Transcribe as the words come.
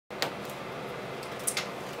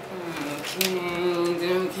Okay.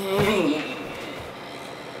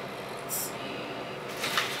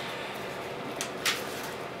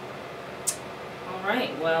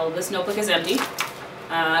 Alright, well, this notebook is empty.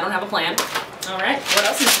 I don't have a plan. Alright, what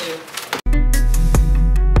else is new?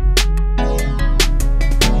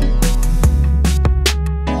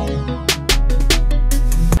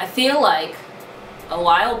 I feel like a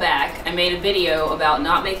while back I made a video about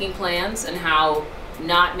not making plans and how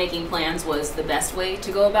not making plans was the best way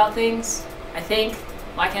to go about things. I think,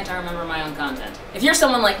 why can't I remember my own content? If you're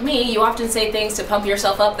someone like me, you often say things to pump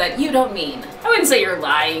yourself up that you don't mean. I wouldn't say you're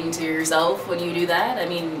lying to yourself when you do that. I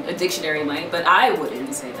mean, a dictionary might, but I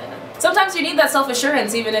wouldn't say that. Sometimes you need that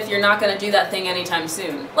self-assurance even if you're not gonna do that thing anytime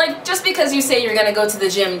soon. Like, just because you say you're gonna go to the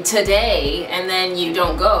gym today and then you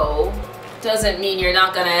don't go, doesn't mean you're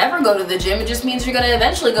not gonna ever go to the gym. It just means you're gonna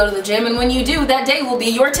eventually go to the gym, and when you do, that day will be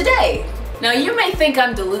your today. Now, you may think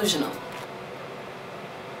I'm delusional.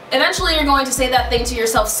 Eventually you're going to say that thing to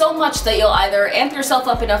yourself so much that you'll either amp yourself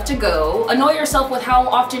up enough to go, annoy yourself with how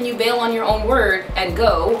often you bail on your own word and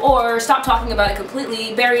go, or stop talking about it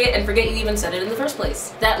completely, bury it, and forget you even said it in the first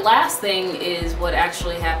place. That last thing is what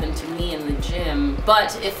actually happened to me in the gym.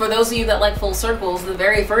 But if for those of you that like full circles, the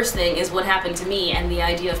very first thing is what happened to me and the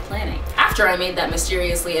idea of planning. After I made that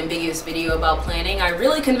mysteriously ambiguous video about planning, I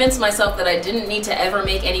really convinced myself that I didn't need to ever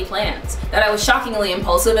make any plans, that I was shockingly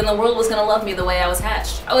impulsive and the world was gonna love me the way I was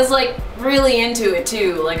hatched. I was like really into it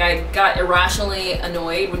too. Like, I got irrationally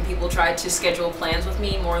annoyed when people tried to schedule plans with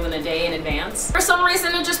me more than a day in advance. For some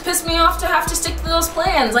reason it just pissed me off to have to stick to those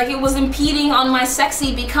plans. Like, it was impeding on my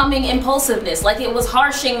sexy becoming impulsiveness. Like, it was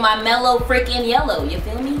harshing my mellow freaking yellow, you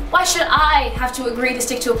feel me? Why should I have to agree to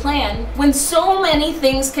stick to a plan when so many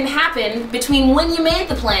things can happen between when you made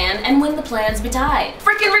the plan and when the plans be died?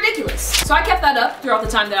 Freaking ridiculous. So I kept that up throughout the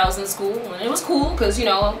time that I was in school, and it was cool because, you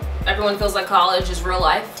know, everyone feels like college is real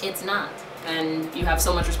life. It's not. And you have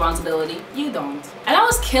so much responsibility. You don't. And I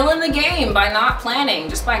was killing the game by not planning,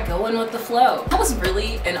 just by going with the flow. I was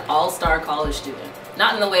really an all-star college student.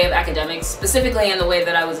 Not in the way of academics, specifically in the way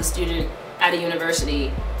that I was a student at a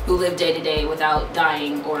university who lived day to day without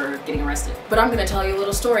dying or getting arrested. But I'm gonna tell you a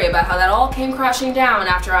little story about how that all came crashing down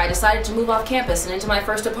after I decided to move off campus and into my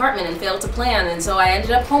first apartment and failed to plan, and so I ended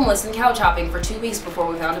up homeless and couch hopping for 2 weeks before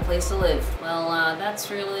we found a place to live. Well, that's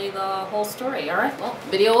really the whole story. Alright, well,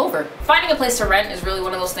 video over. Finding a place to rent is really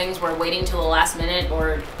one of those things where waiting till the last minute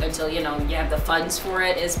or until, you know, you have the funds for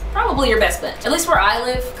it is probably your best bet. At least where I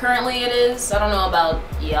live currently it is. I don't know about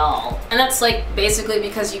y'all. And that's like basically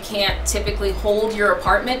because you can't typically hold your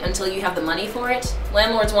apartment until you have the money for it.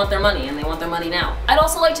 Landlords want their money and they want their money now. I'd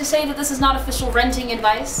also like to say that this is not official renting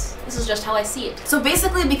advice. This is just how I see it. So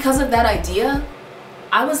basically, because of that idea,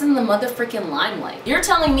 I was in the motherfrickin' limelight. You're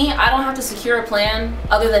telling me I don't have to secure a plan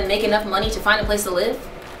other than make enough money to find a place to live?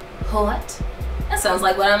 What? That sounds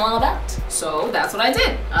like what I'm all about. So that's what I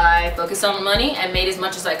did. I focused on the money and made as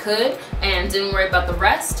much as I could and didn't worry about the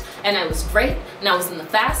rest, and I was great, and I was in the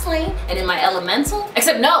fast lane and in my elemental.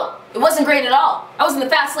 Except no, it wasn't great at all. I was in the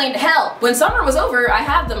fast lane to hell. When summer was over, I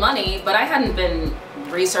had the money, but I hadn't been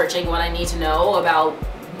researching what I need to know about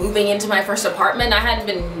moving into my first apartment. I hadn't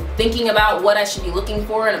been thinking about what I should be looking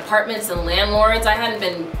for in apartments and landlords. I hadn't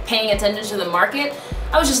been paying attention to the market.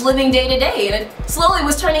 I was just living day to day, and it slowly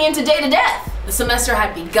was turning into day to death. The semester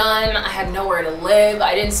had begun, I had nowhere to live,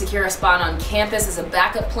 I didn't secure a spot on campus as a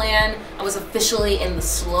backup plan, I was officially in the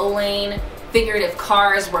slow lane. Figurative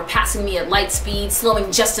cars were passing me at light speed,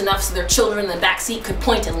 slowing just enough so their children in the backseat could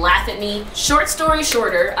point and laugh at me. Short story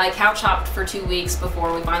shorter, I couch hopped for 2 weeks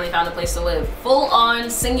before we finally found a place to live. Full on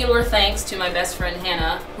singular thanks to my best friend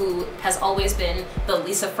Hannah, who has always been the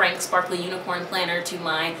Lisa Frank Sparkly Unicorn planner to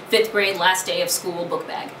my 5th grade last day of school book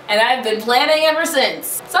bag. And I've been planning ever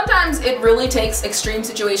since. Sometimes it really takes extreme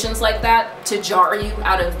situations like that to jar you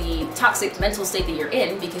out of the toxic mental state that you're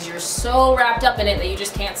in, because you're so wrapped up in it that you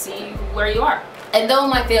just can't see where you are. And though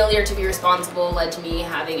my failure to be responsible led to me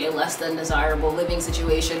having a less than desirable living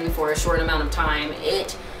situation for a short amount of time,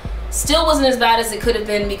 it still wasn't as bad as it could have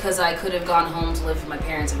been, because I could have gone home to live with my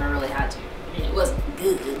parents if I really had to. I mean, it wasn't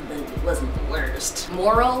good, but it wasn't the worst.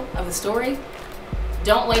 Moral of the story?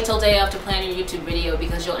 Don't wait till day of to plan your YouTube video,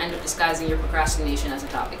 because you'll end up disguising your procrastination as a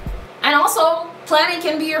topic. And also, planning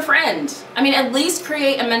can be your friend. I mean, at least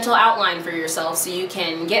create a mental outline for yourself so you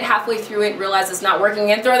can get halfway through it, realize it's not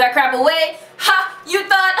working, and throw that crap away. Ha! You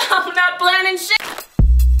thought I'm not planning shit!